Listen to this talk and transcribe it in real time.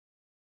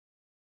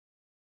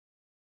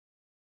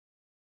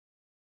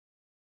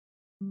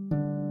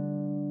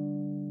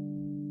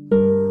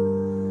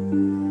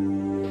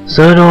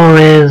Sodor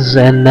is,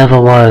 and never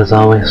was,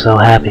 always so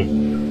happy.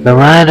 The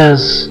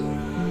writers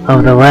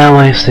of the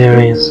Railway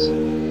series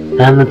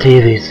and the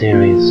TV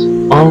series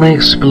only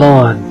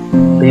explored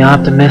the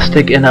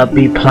optimistic and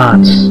upbeat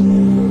plots.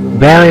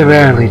 Very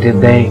rarely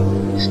did they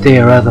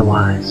steer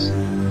otherwise.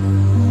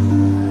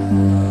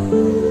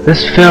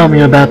 This film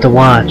you're about to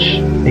watch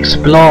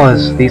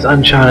explores these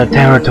uncharted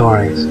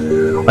territories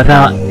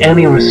without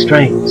any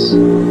restraints.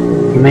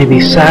 You may be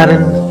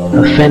saddened,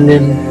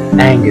 offended,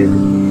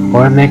 angered,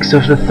 or a mix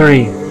of the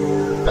three.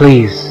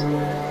 Please,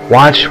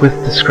 watch with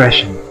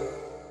discretion.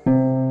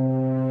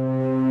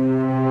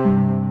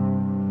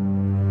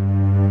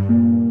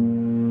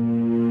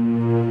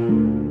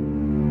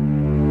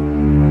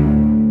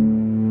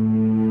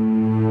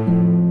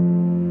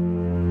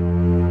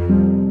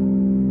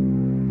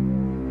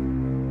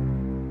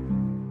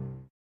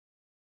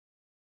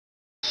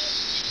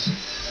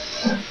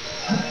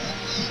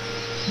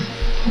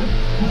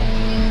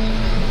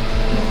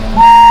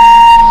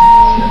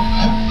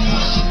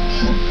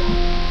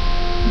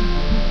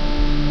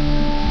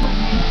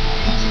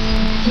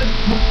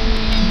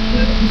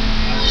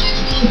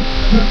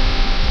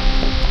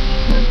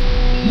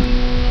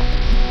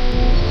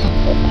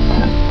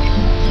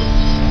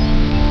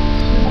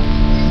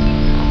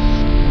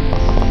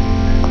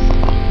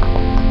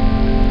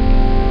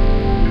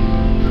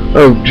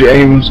 Oh,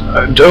 James,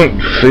 I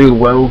don't feel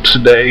well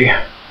today.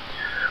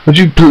 Would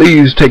you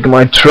please take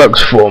my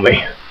trucks for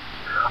me?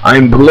 I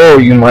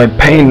implore you, my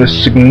pain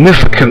is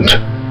significant.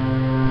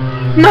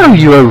 No,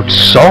 you old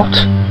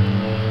sot!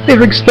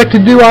 We're expected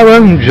to do our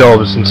own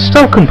jobs and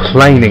stop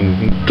complaining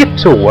and get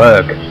to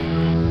work.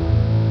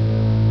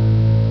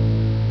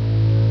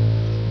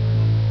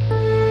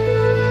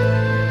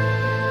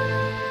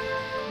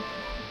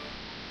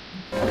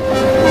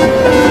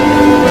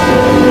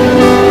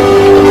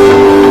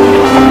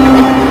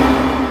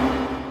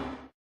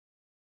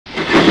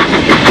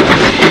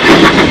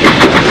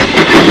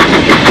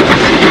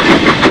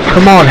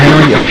 Come on,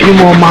 Henry, a few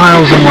more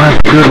miles and we'll have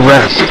a good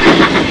rest.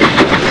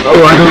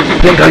 Oh, I don't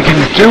think I can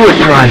do it,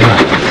 driver.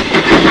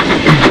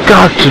 You've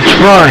got to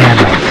try,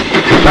 Henry.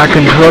 If our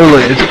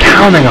controller is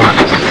counting on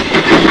us.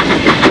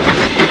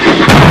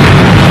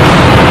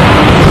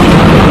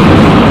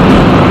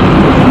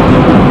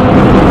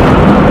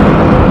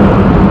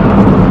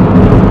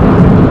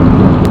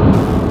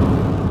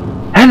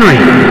 Henry,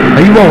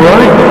 are you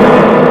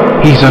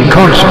alright? He's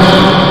unconscious.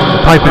 The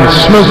pipe in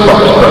his smoke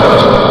box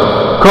burst.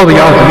 Call the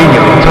auran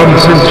and tell them to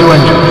send 2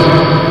 engines.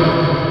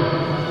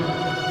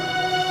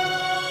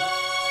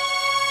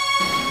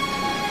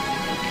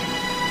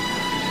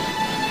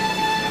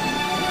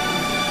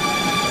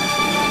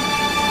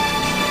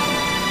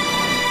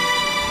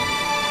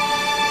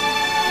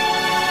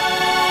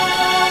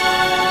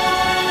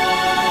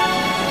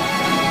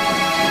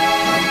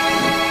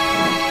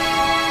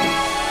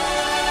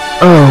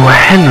 Oh,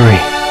 Henry,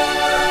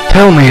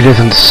 tell me it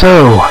isn't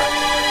so.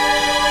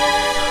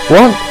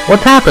 What?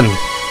 What's happened?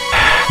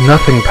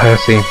 Nothing,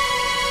 Percy.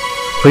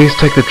 Please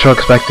take the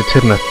trucks back to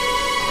Tidmouth.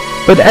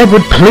 But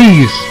Edward,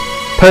 please!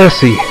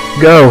 Percy,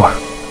 go.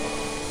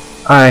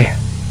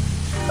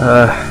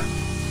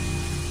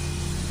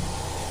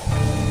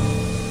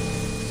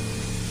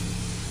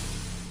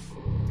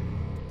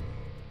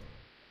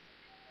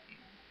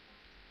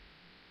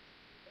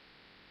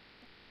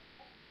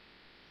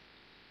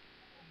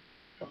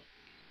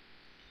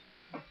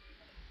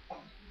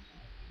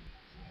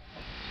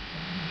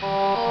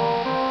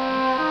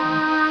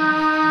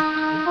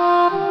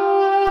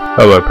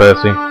 Hello,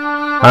 Percy.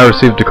 I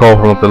received a call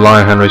from up the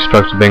line Henry's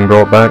trucks are being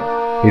brought back.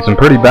 He's in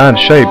pretty bad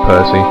shape,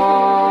 Percy.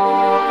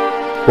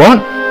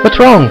 What? What's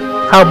wrong?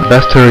 How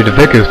best hurry to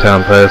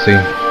Vickerstown, Percy.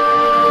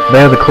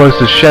 They're the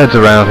closest sheds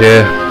around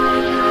here.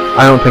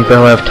 I don't think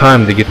they'll have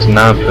time to get to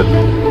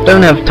Nanford.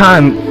 Don't have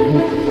time?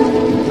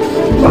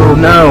 Oh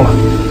no.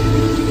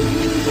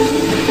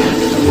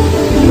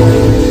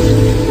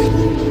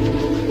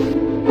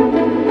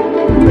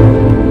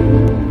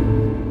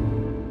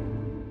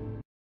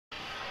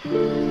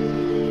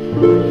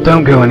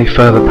 Don't go any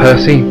further,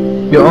 Percy.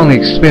 You'll only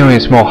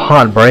experience more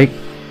heartbreak.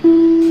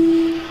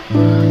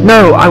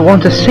 No, I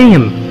want to see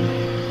him.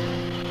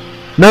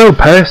 No,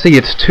 Percy,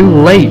 it's too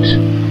late.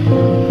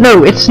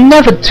 No, it's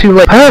never too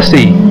late.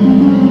 Percy!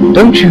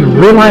 Don't you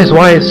realize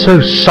why it's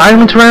so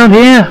silent around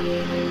here?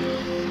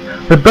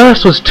 The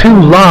burst was too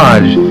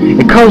large.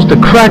 It caused a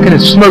crack in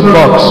his smoke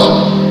box.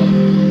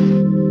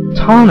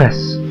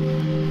 Thomas.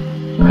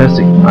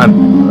 Percy,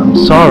 I'm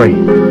sorry.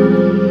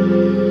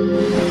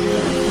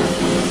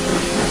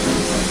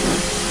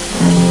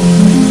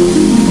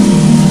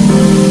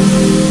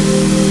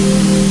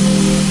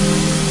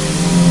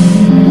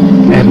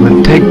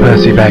 Edmund, take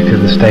Percy back to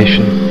the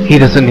station. He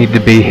doesn't need to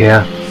be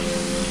here.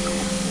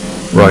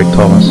 Right,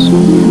 Thomas.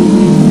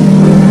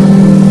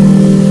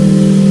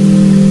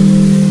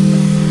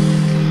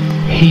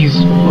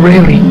 He's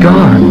really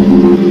gone.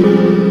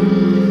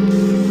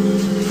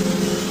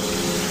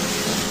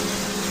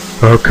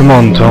 Oh, come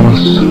on,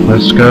 Thomas.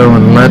 Let's go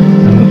and let...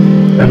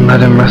 and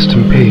let him rest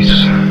in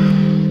peace.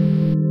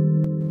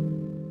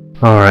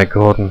 Alright,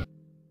 Gordon.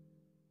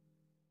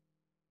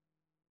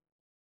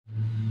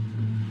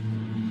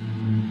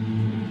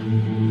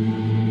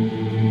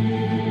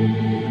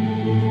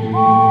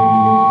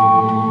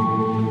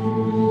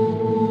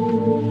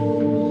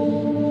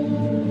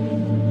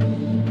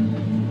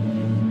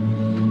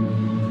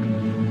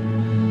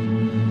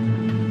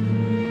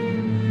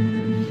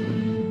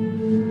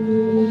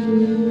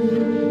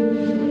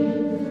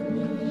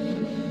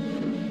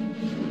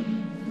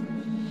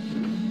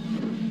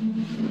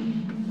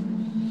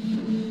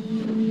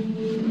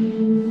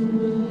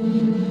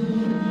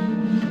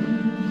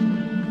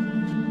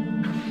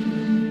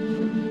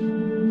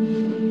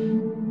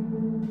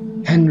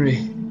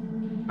 Henry,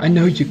 I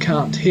know you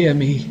can't hear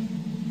me,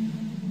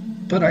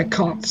 but I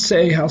can't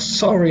say how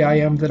sorry I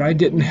am that I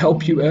didn't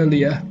help you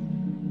earlier.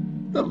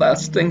 The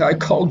last thing I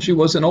called you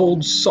was an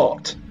old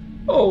sot.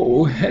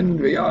 Oh,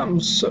 Henry, I'm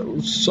so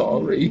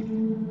sorry.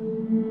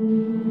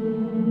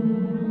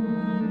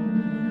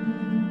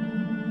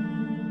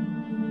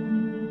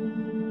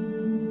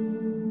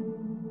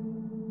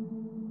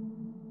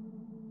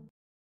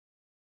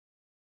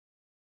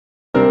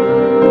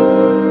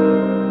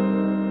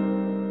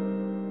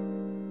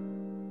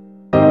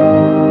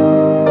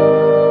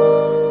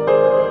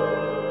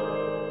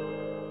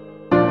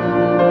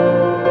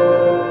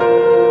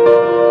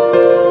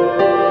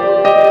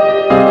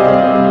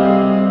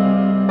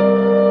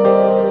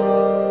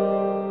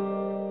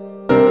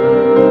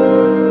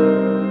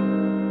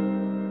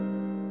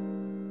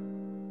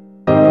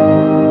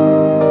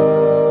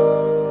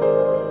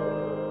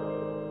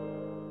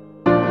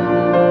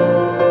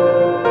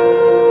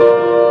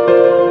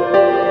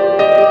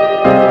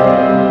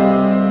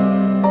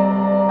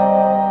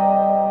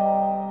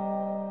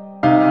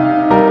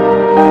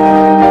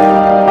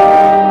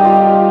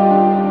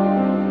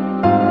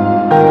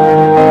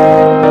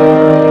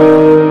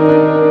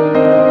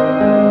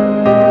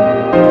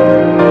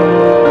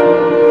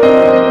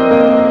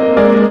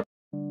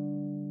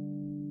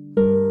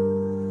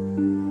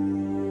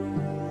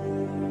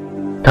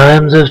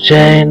 Times have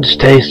changed,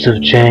 tastes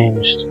have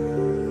changed.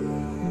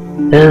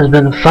 It has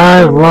been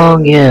 5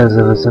 long years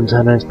ever since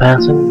Henry's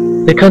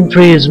passing. The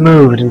country has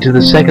moved into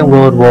the Second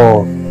World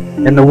War,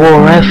 and the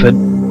war effort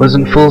was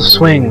in full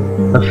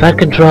swing. The Fat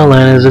Controller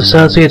and his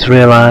associates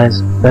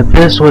realized that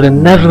this would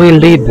inevitably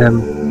lead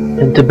them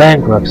into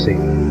bankruptcy.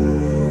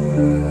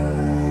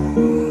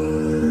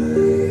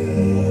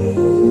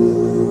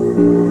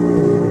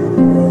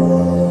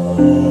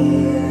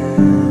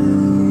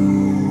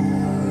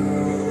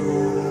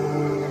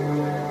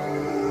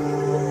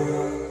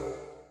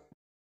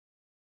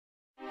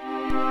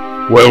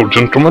 Well,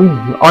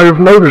 gentlemen, I have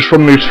noticed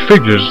from these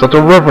figures that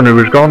the revenue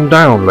has gone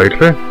down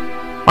lately.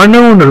 I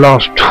know in the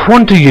last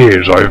 20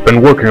 years I have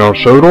been working on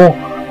sodor,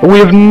 but we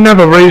have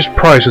never raised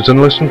prices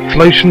unless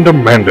inflation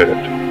demanded it,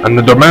 and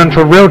the demand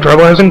for rail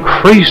travel has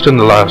increased in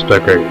the last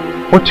decade.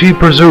 What do you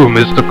presume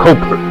is the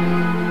culprit?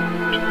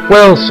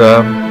 Well,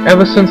 sir,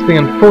 ever since the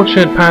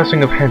unfortunate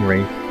passing of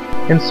Henry,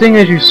 and seeing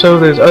as you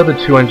sold those other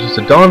 2 engines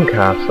to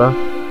Doncaster,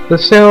 the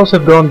sales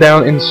have gone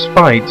down in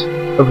spite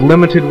of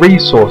limited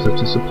resources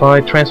to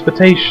supply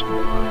transportation.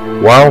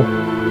 Well,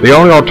 the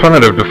only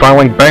alternative to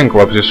filing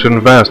bankruptcy is to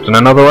invest in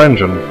another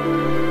engine.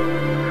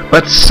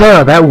 But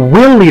sir, that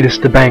will lead us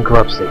to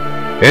bankruptcy.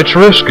 It's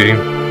risky,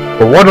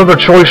 but what other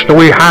choice do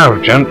we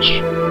have, gents?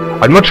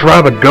 I'd much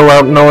rather go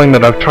out knowing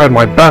that I've tried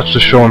my best to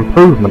show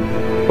improvement,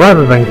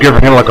 rather than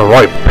giving in like a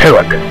ripe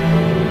pillock.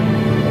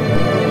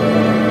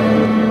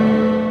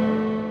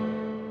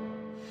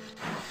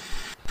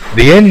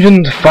 The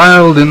engine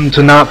filed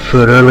into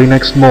Knapford early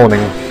next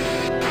morning.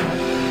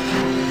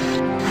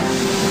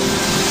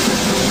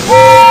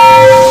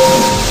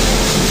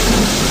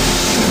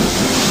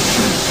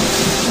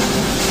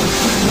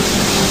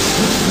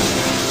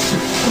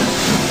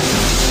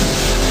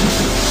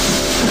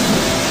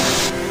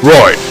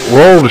 Right,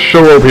 we're all to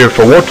show up here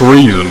for what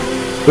reason?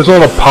 There's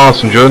not a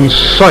passenger in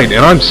sight,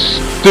 and I'm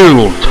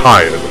still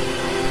tired.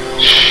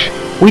 Shh,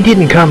 we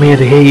didn't come here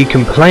to hear you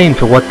complain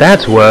for what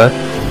that's worth.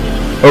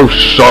 Oh,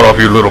 sod off,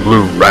 you little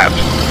blue rat.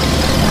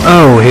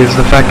 Oh, here's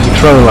the Fat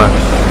Controller.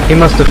 He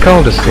must have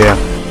called us here.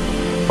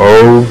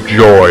 Oh,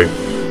 joy.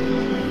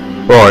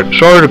 Right,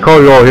 sorry to call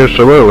you all here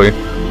so early,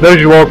 but as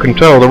you all can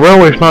tell, the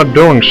railway's not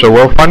doing so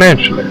well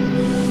financially.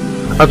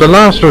 As a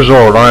last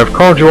resort, I have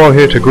called you all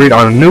here to greet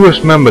our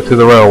newest member to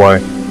the railway.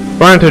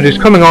 Granted, he's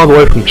coming all the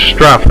way from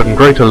Stratford and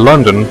Greater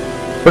London,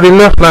 but he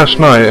left last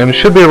night and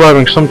should be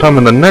arriving sometime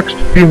in the next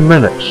few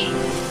minutes.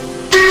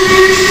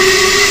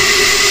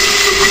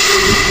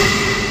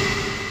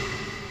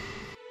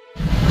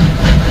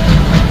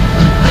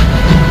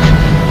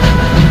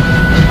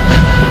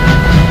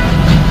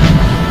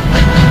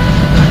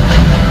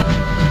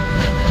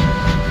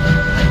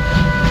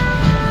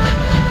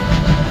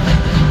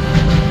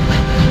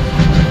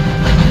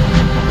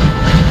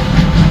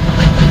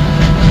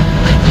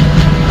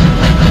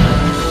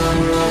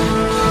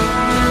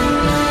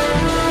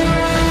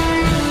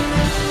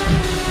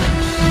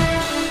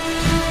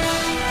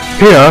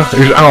 Here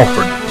is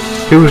Alfred.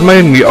 He was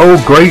made in the old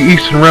Great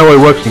Eastern Railway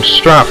Works in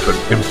Stratford,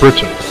 in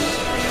Britain.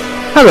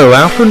 Hello,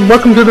 Alfred.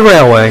 Welcome to the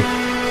railway.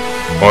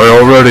 I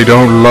already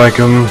don't like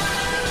him.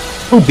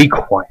 Oh, be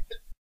quiet.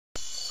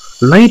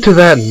 Later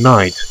that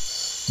night,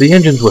 the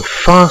engines were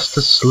fast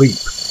asleep.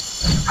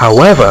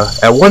 However,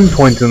 at one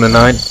point in the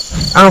night,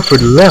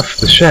 Alfred left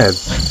the shed.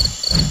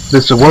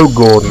 This awoke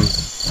Gordon,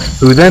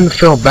 who then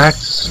fell back to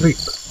sleep.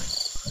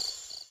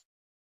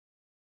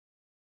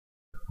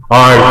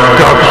 I've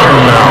got you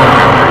now.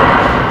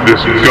 This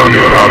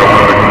gunpowder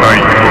will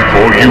ignite you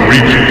before you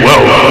reach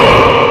 12.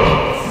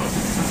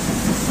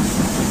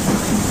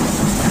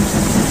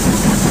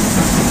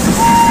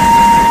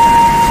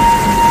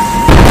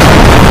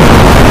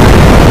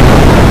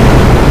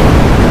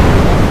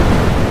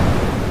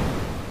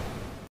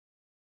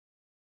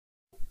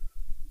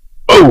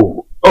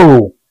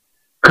 Oh,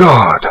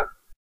 God.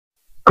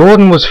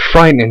 Gordon was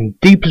frightened and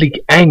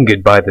deeply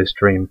angered by this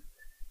dream.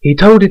 He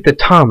told it to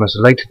Thomas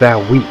later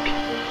that week.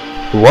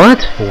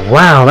 What?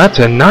 Wow, that's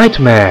a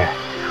nightmare.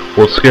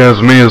 What scares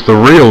me is the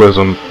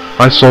realism.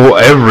 I saw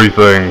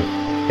everything.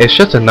 It's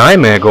just a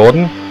nightmare,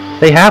 Gordon.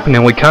 They happen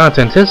and we can't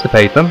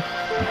anticipate them.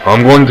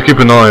 I'm going to keep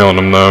an eye on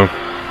him, though.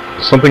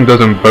 Something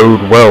doesn't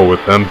bode well with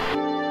him.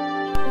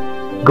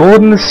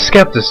 Gordon's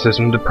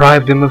skepticism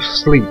deprived him of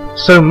sleep,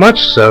 so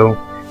much so,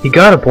 he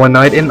got up one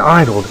night and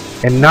idled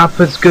in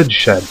Knopford's goods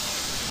shed.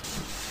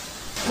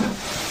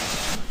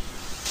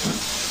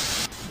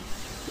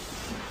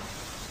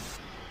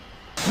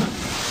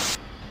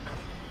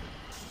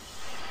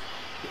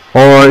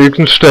 Alright, you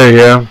can stay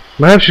here.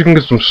 Perhaps you can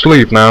get some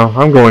sleep now.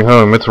 I'm going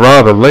home. It's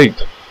rather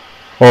late.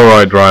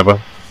 Alright,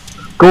 driver.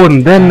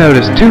 Gordon then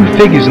noticed two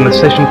figures on the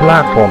station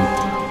platform.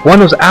 One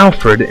was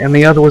Alfred and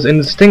the other was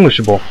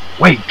indistinguishable.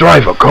 Wait,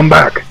 driver, come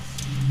back.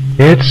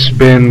 It's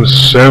been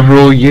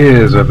several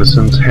years ever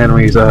since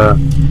Henry's,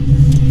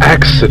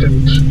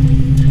 accident.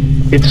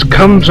 It's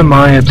come to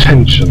my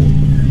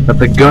attention that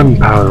the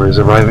gunpowder is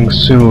arriving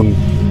soon.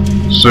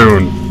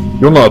 Soon?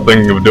 You're not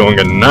thinking of doing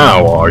it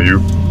now, are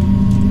you?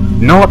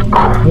 Not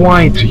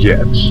quite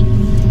yet.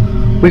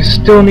 We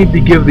still need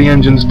to give the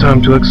engines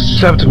time to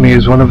accept me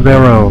as one of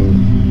their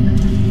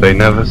own. They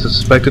never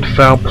suspected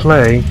foul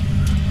play,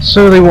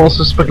 so they won't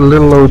suspect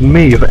little old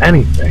me of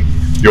anything.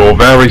 You're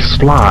very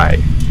sly.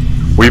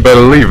 We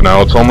better leave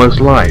now, it's almost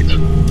light.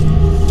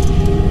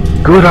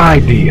 Good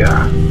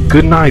idea.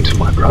 Good night,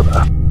 my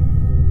brother.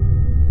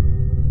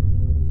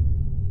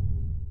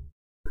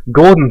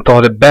 Gordon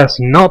thought it best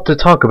not to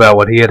talk about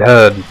what he had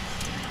heard.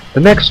 The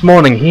next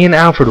morning he and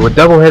Alfred were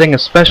double-heading a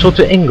special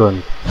to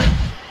England.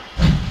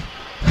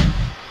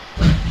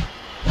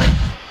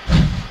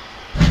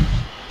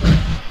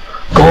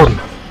 Gordon,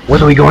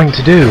 what are we going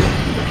to do?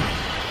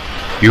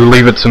 You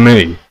leave it to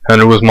me.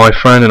 Henry was my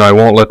friend and I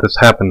won't let this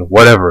happen,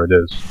 whatever it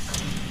is.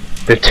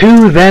 The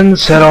two then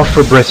set off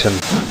for Britain.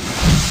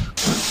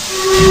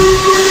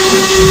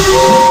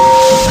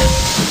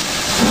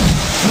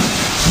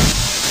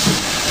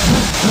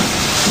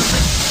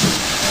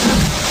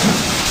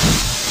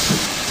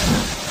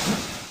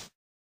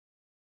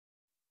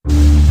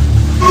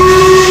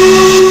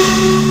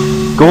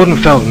 Gordon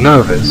felt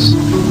nervous,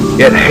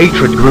 yet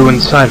hatred grew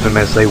inside of him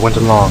as they went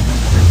along.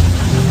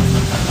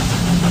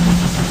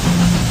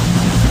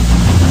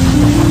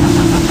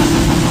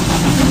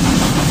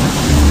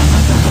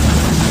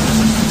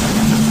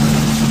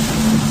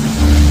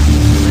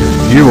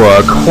 You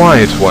are a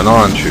quiet one,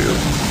 aren't you?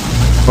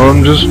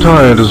 I'm just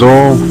tired is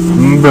all.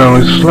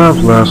 Barely slept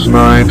last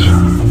night.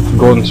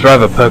 Gordon's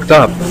driver perked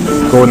up.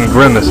 Gordon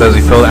grimaced as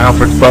he felt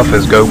Alfred's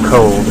buffers go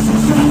cold.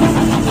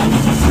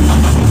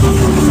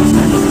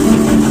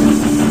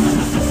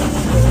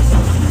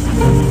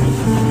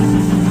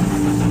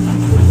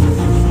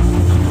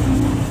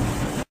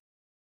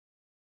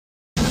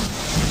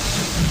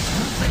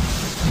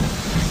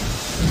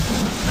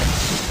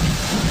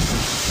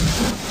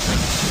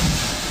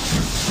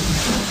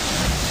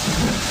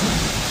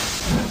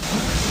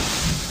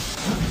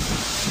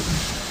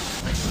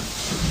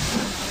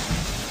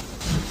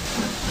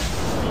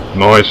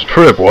 Nice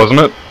trip, wasn't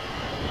it?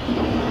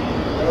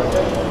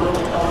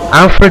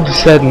 Alfred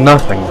said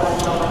nothing.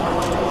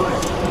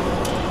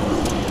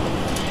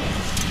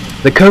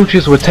 The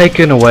coaches were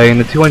taken away and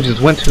the two engines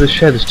went to the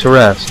sheds to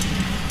rest.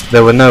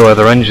 There were no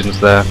other engines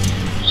there.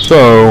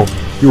 So,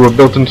 you were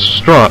built in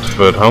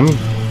Stratford, huh?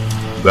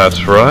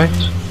 That's right.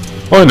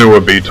 I knew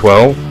a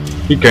B-12.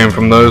 He came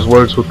from those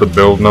works with the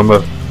build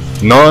number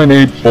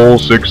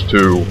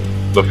 98462.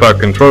 The Fat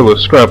Controller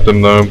scrapped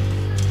him though,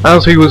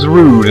 as he was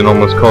rude and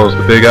almost caused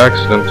a big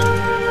accident.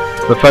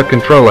 The Fat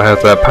Controller has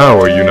that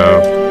power, you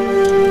know.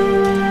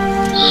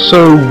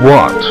 So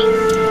what?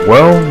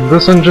 Well,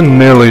 this engine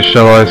nearly,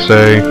 shall I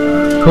say,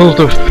 caused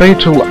a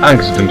fatal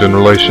accident in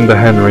relation to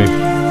Henry.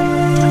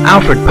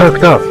 Alfred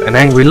perked up, an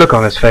angry look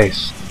on his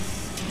face.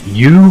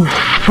 You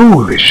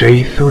foolish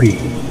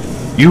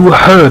A3. You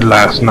heard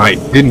last night,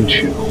 didn't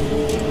you?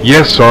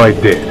 Yes, I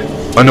did.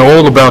 I know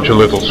all about your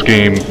little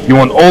scheme. You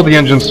want all the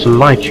engines to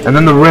like you, and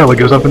then the railway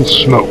goes up in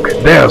smoke.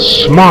 They're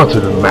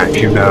smarter than that,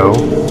 you know.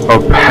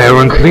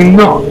 Apparently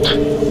not.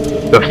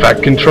 The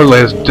Fat Controller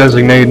has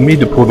designated me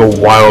to pull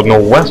the Wild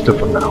Nor'wester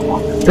from now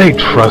on. They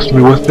trust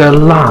me with their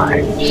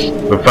lives.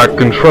 The Fat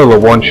Controller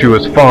wants you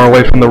as far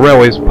away from the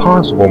railway as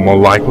possible, more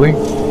likely.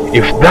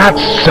 If that's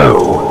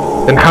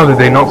so, then how did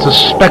they not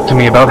suspect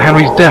me about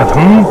Henry's death,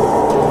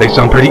 They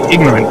sound pretty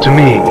ignorant to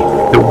me.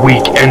 The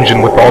weak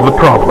engine with all the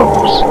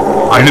problems.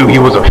 I knew he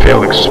was a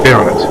failed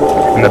experiment,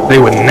 and that they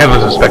would never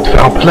suspect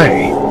foul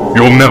play.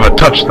 You'll never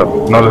touch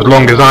them, not as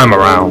long as I'm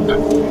around.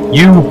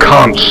 You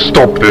can't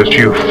stop this,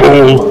 you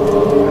fool!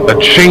 A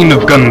chain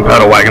of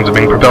gunpowder wagons are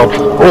being propelled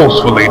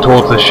forcefully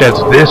towards the sheds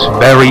this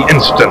very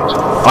instant.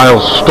 I'll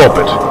stop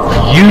it.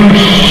 You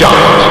shan't!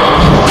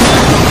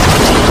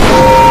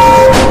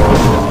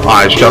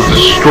 I shall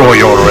destroy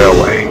your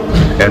railway,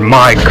 and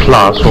my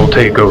class will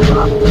take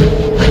over.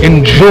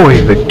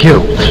 Enjoy the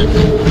guilt.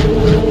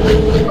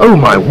 Oh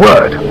my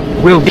word!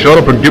 Will shut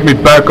up and get me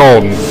back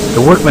on!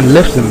 The workman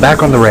lifted him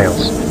back on the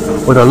rails.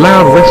 With a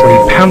loud whistle,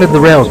 he pounded the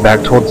rails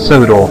back towards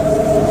Sodor.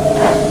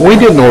 We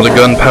didn't order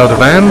gunpowder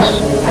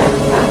vans.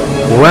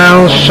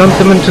 Well, shunt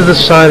them into the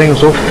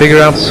sidings or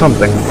figure out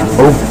something.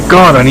 Oh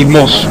god, I need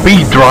more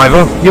speed,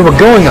 driver! You were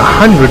going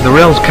 100, the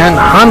rails can't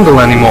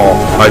handle anymore.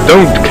 I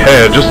don't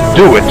care, just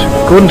do it!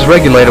 Gordon's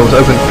regulator was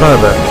opened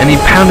further, and he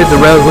pounded the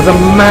rails with a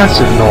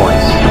massive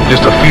noise.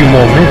 Just a few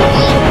more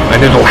minutes,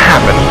 and it'll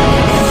happen.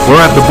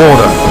 We're at the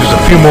border, just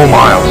a few more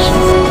miles.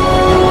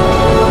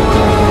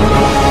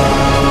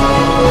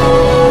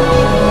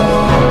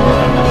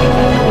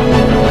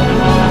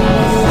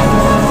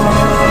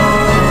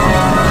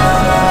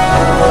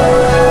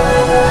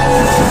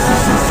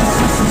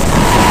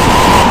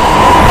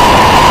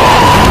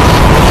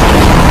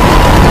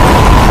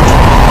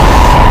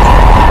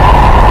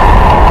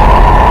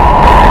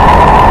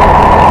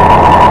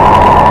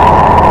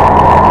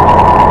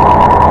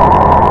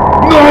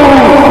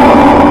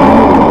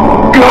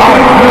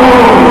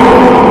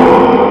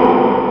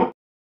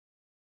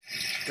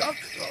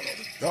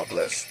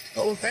 Douglas,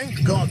 oh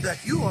thank God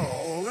that you are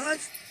all right.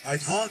 I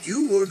thought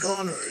you were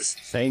goners.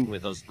 Same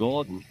with us,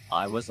 Gordon.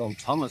 I was on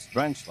Thomas'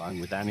 branch line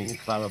with Annie and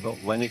Clara,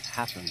 but when it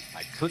happened,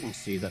 I couldn't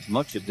see that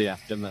much of the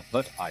aftermath,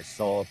 but I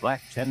saw a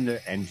black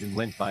tender engine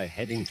went by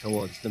heading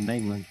towards the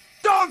mainland.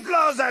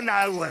 Douglas and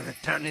I were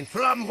returning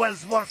from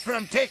Wellsworth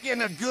from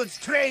taking a goods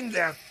train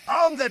there.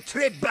 On the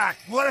trip back,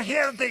 we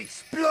heard the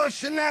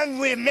explosion and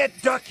we met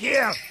Duck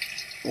here.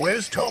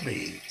 Where's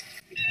Toby?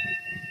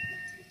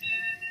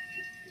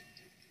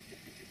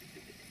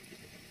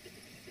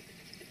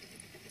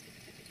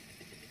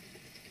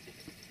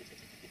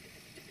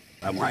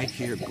 I'm right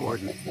here,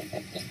 Gordon.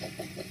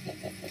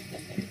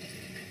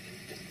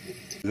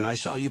 And I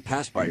saw you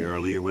pass by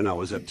earlier when I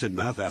was at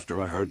Tidmouth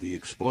after I heard the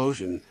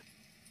explosion.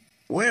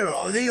 Where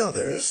are the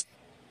others?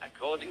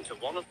 According to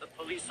one of the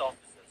police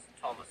officers,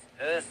 Thomas,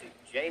 Percy,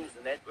 James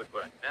and Edward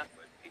were at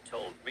Knapford. He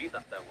told me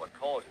that they were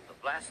caught in the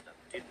blast and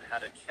didn't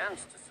have a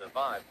chance to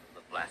survive from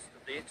the blast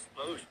of the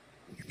explosion.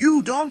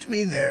 You don't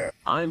mean there.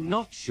 I'm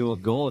not sure,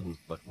 Gordon,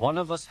 but one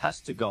of us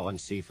has to go and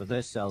see for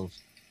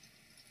themselves.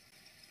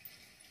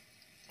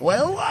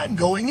 Well, I'm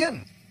going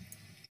in.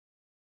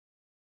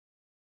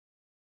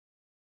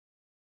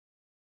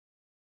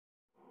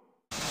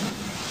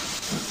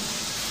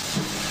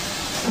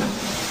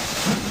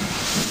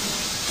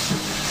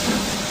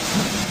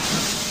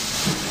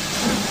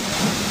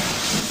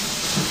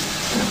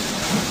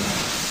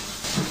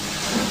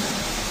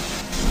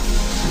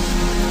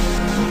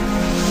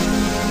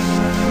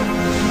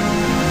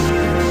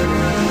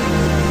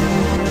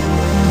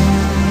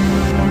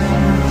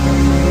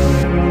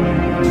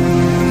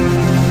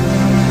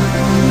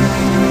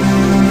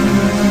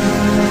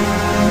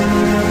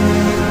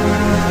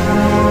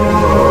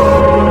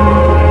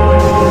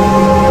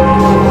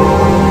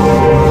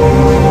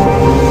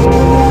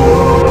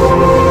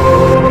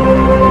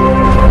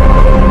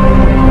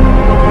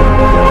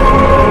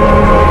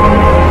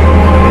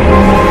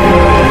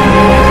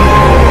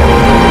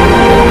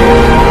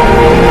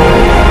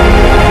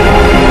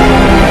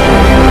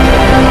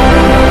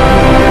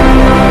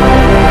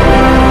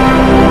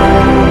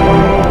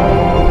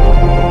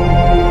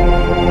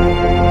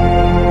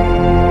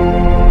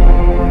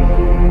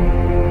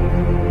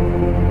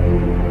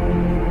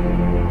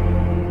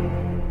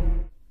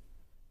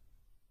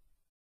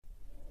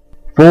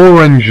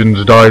 Four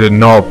engines died at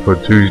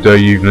Knapford Tuesday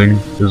evening,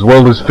 as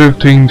well as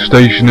 15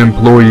 station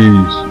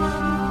employees.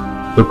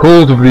 The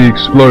cause of the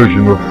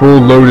explosion were four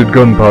loaded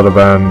gunpowder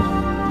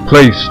vans,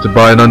 placed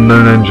by an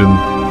unknown engine.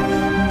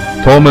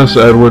 Thomas,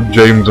 Edward,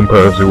 James and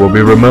Percy will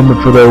be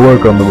remembered for their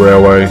work on the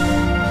railway.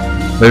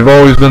 They've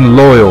always been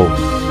loyal,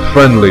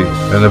 friendly,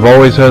 and have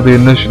always had the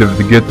initiative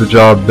to get the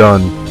job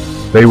done.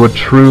 They were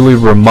truly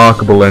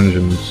remarkable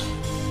engines.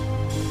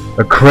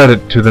 A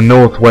credit to the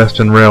North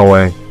Western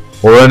Railway,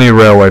 or any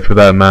railway for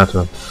that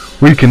matter.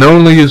 We can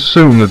only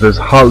assume that this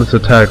heartless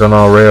attack on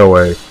our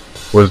railway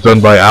was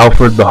done by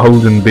Alfred the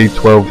Holden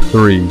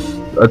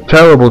B-12-3. A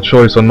terrible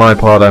choice on my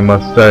part, I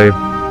must say.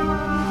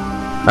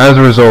 As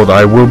a result,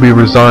 I will be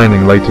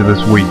resigning later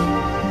this week.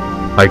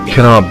 I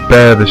cannot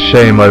bear the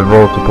shame I've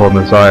wrought upon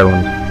this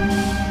island.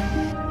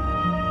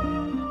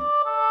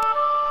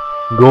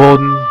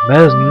 Gordon.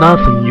 There's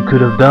nothing you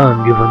could have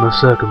done given the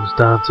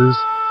circumstances.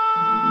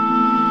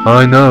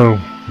 I know,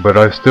 but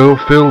I still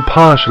feel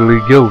partially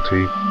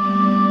guilty.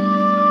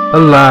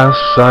 Alas,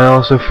 I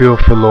also feel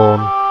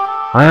forlorn.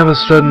 I have a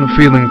sudden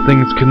feeling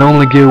things can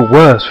only get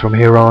worse from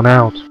here on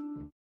out.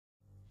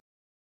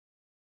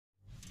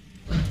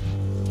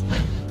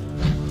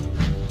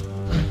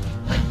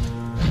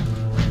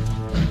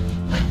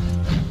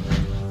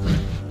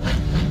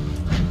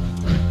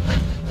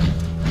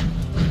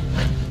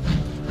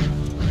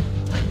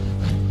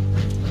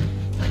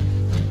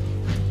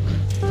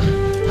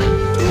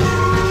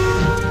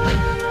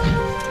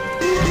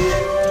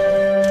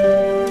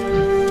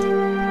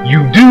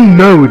 You do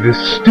know this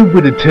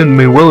stupid attempt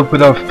may well have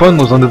put our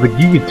funnels under the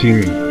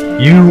guillotine.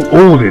 You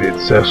ordered it,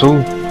 Cecil.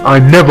 I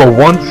never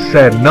once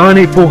said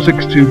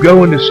 98462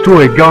 go and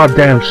destroy a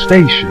goddamn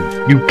station.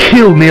 You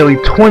killed nearly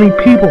 20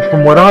 people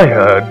from what I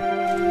heard.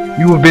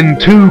 You have been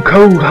too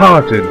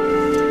cold-hearted.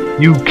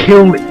 You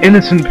killed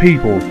innocent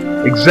people.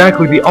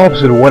 Exactly the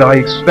opposite of what I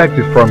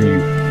expected from you.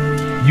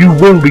 You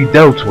will be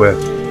dealt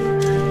with.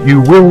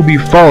 You will be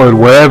followed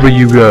wherever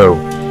you go.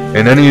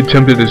 And any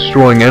attempt at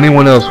destroying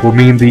anyone else will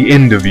mean the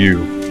end of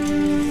you.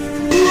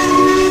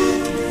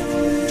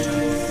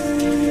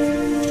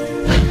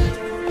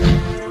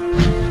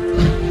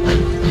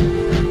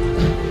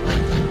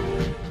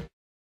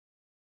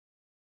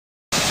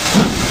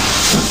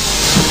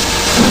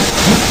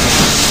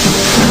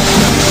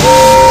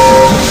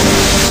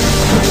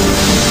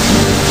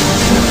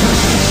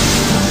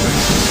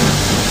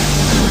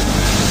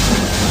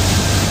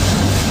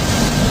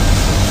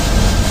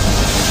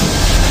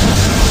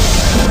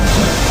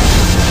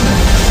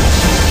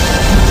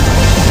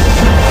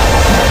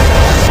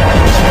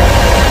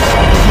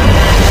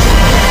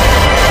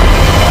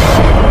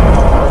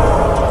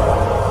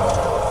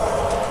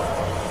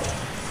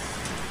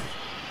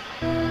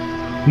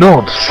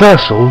 Not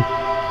Cecil.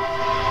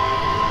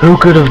 Who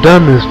could have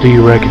done this, do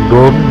you reckon,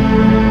 Gordon?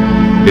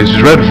 It's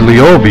dreadfully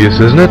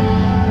obvious, isn't it?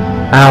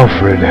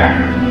 Alfred.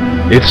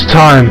 It's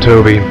time,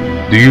 Toby.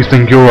 Do you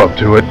think you're up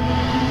to it?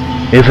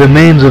 If it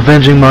means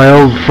avenging my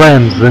old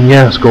friends, then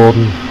yes,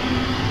 Gordon.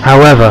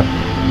 However,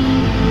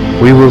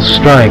 we will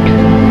strike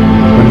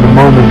when the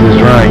moment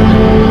is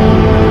right.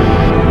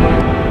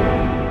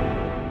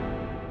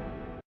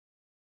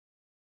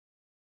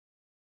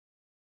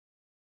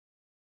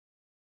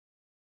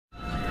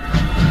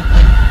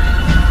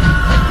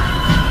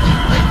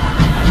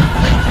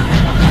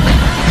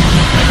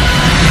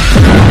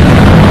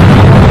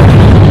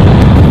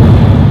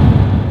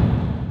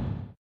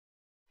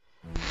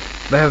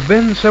 There have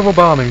been several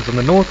bombings on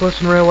the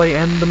Northwestern Railway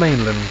and the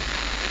mainland.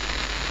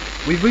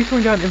 We've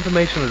recently gotten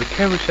information that the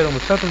carriage shed on the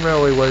Southern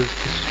Railway was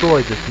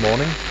destroyed this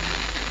morning.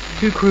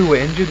 2 crew were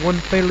injured, 1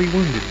 fatally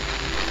wounded.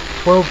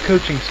 12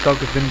 coaching stock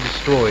have been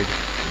destroyed.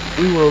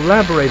 We will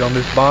elaborate on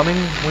this bombing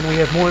when we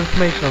have more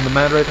information on the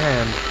matter at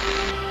hand.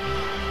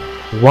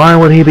 Why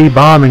would he be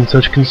bombing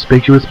such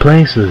conspicuous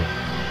places?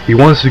 He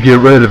wants to get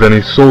rid of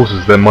any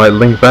sources that might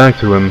link back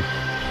to him.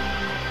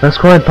 That's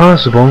quite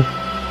possible.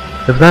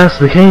 If that's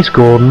the case,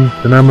 Gordon,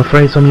 then I'm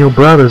afraid some of your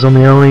brothers on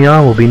the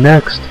LER will be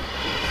next.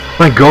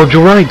 My God,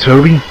 you're right,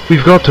 Toby.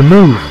 We've got to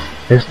move.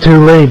 It's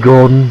too late,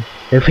 Gordon.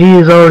 If he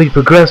is already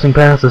progressing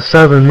past the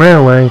Southern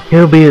Railway,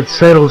 he'll be at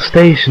Settle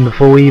Station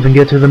before we even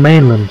get to the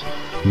mainland.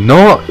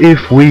 Not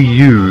if we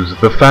use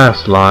the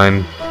fast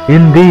line.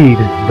 Indeed,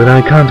 but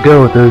I can't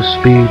go at those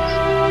speeds.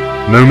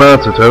 No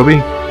matter, Toby.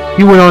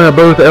 You and I are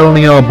both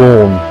LER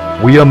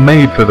born. We are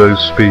made for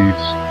those speeds.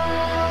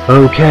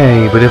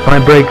 Okay, but if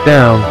I break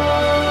down,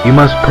 you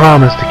must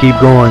promise to keep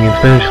going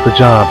and finish the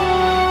job.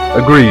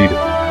 Agreed.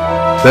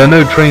 There are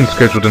no trains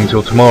scheduled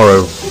until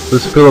tomorrow.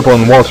 Let's fill up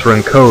on water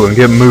and coal and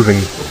get moving.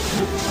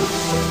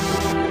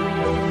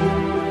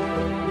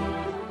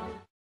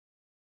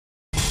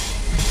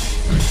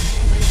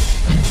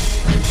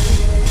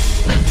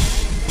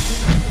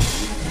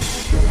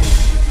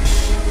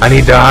 I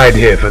need to hide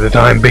here for the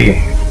time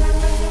being.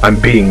 I'm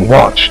being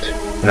watched,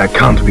 and I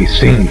can't be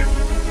seen.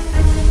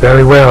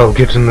 Very well,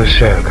 get in the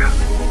shed.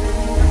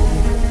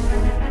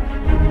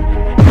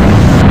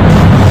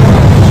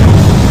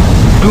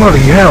 Bloody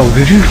hell,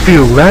 did you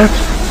feel that?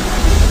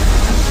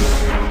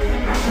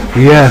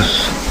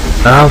 Yes,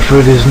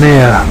 Alfred is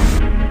near.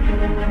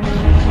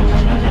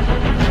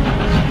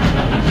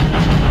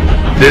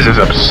 This is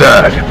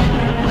absurd.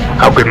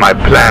 How could my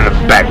plan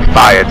have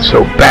backfired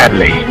so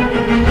badly?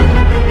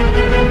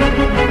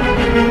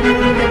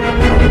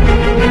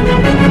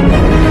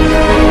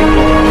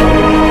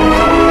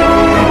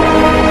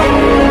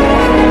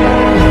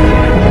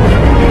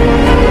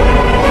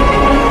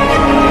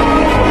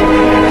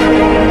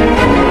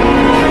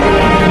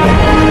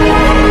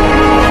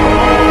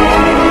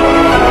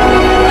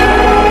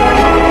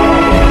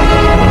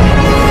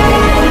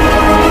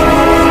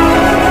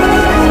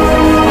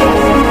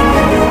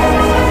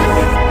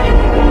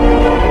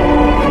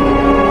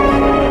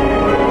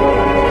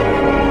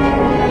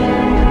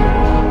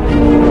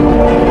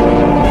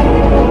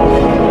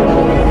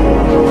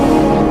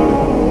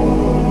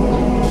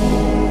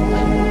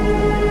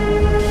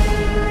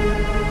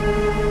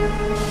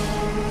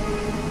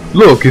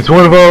 Look, it's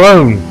one of our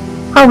own.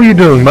 How are you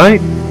doing, mate?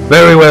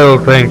 Very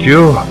well, thank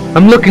you.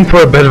 I'm looking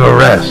for a bit of a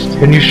rest.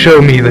 Can you show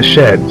me the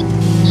shed?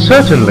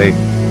 Certainly.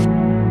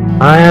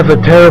 I have a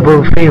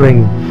terrible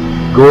feeling.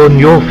 Gordon,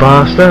 you're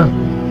faster.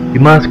 You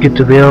must get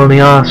to the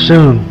LNR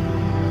soon.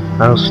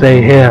 I'll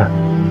stay here.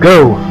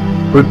 Go!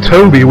 But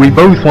Toby, we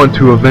both want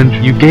to avenge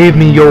you. You gave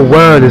me your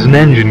word as an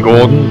engine,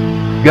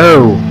 Gordon.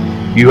 Go!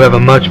 You have a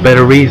much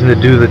better reason to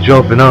do the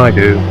job than I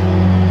do.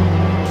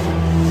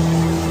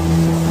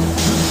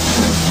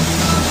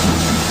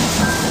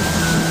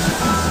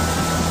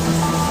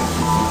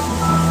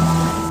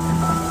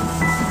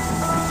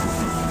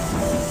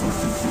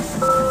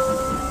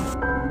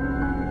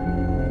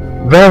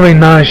 Very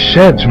nice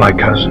sheds, my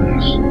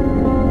cousins.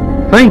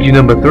 Thank you,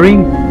 number 3.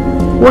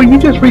 Well, you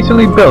just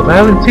recently built. I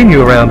haven't seen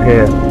you around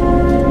here.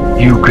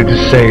 You could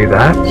say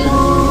that.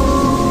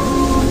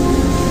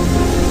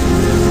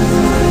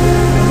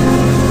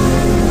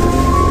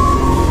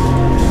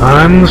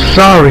 I'm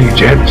sorry,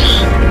 gents,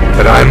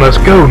 but I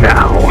must go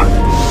now.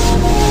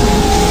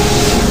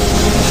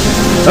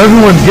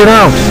 Everyone get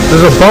out!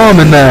 There's a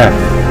bomb in there!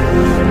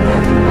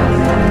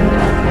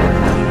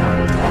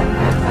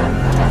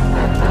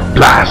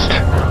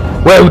 Blast!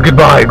 Well,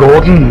 goodbye,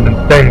 Gordon,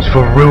 and thanks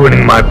for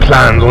ruining my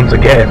plans once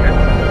again.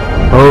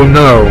 Oh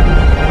no,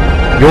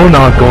 you're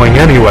not going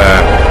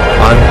anywhere.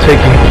 I'm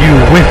taking you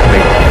with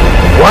me.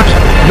 What?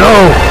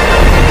 No!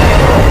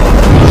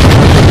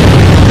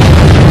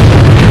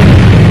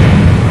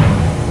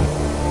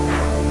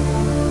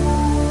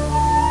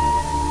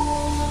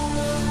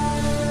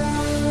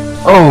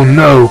 Oh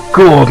no,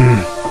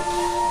 Gordon!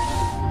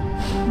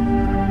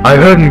 I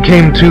heard and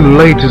came too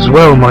late as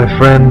well, my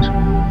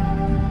friend.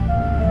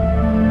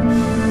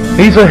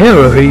 He's a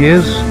hero, he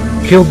is.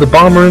 Killed the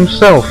bomber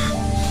himself.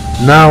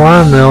 Now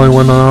I'm the only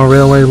one on our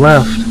railway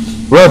left.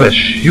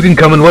 Rubbish, you can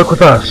come and work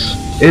with us.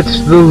 It's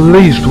the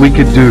least we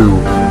could do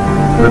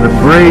for the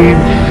brave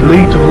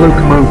fleet of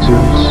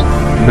locomotives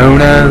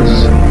known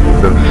as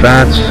the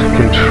Fat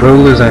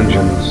Controller's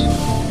Engines.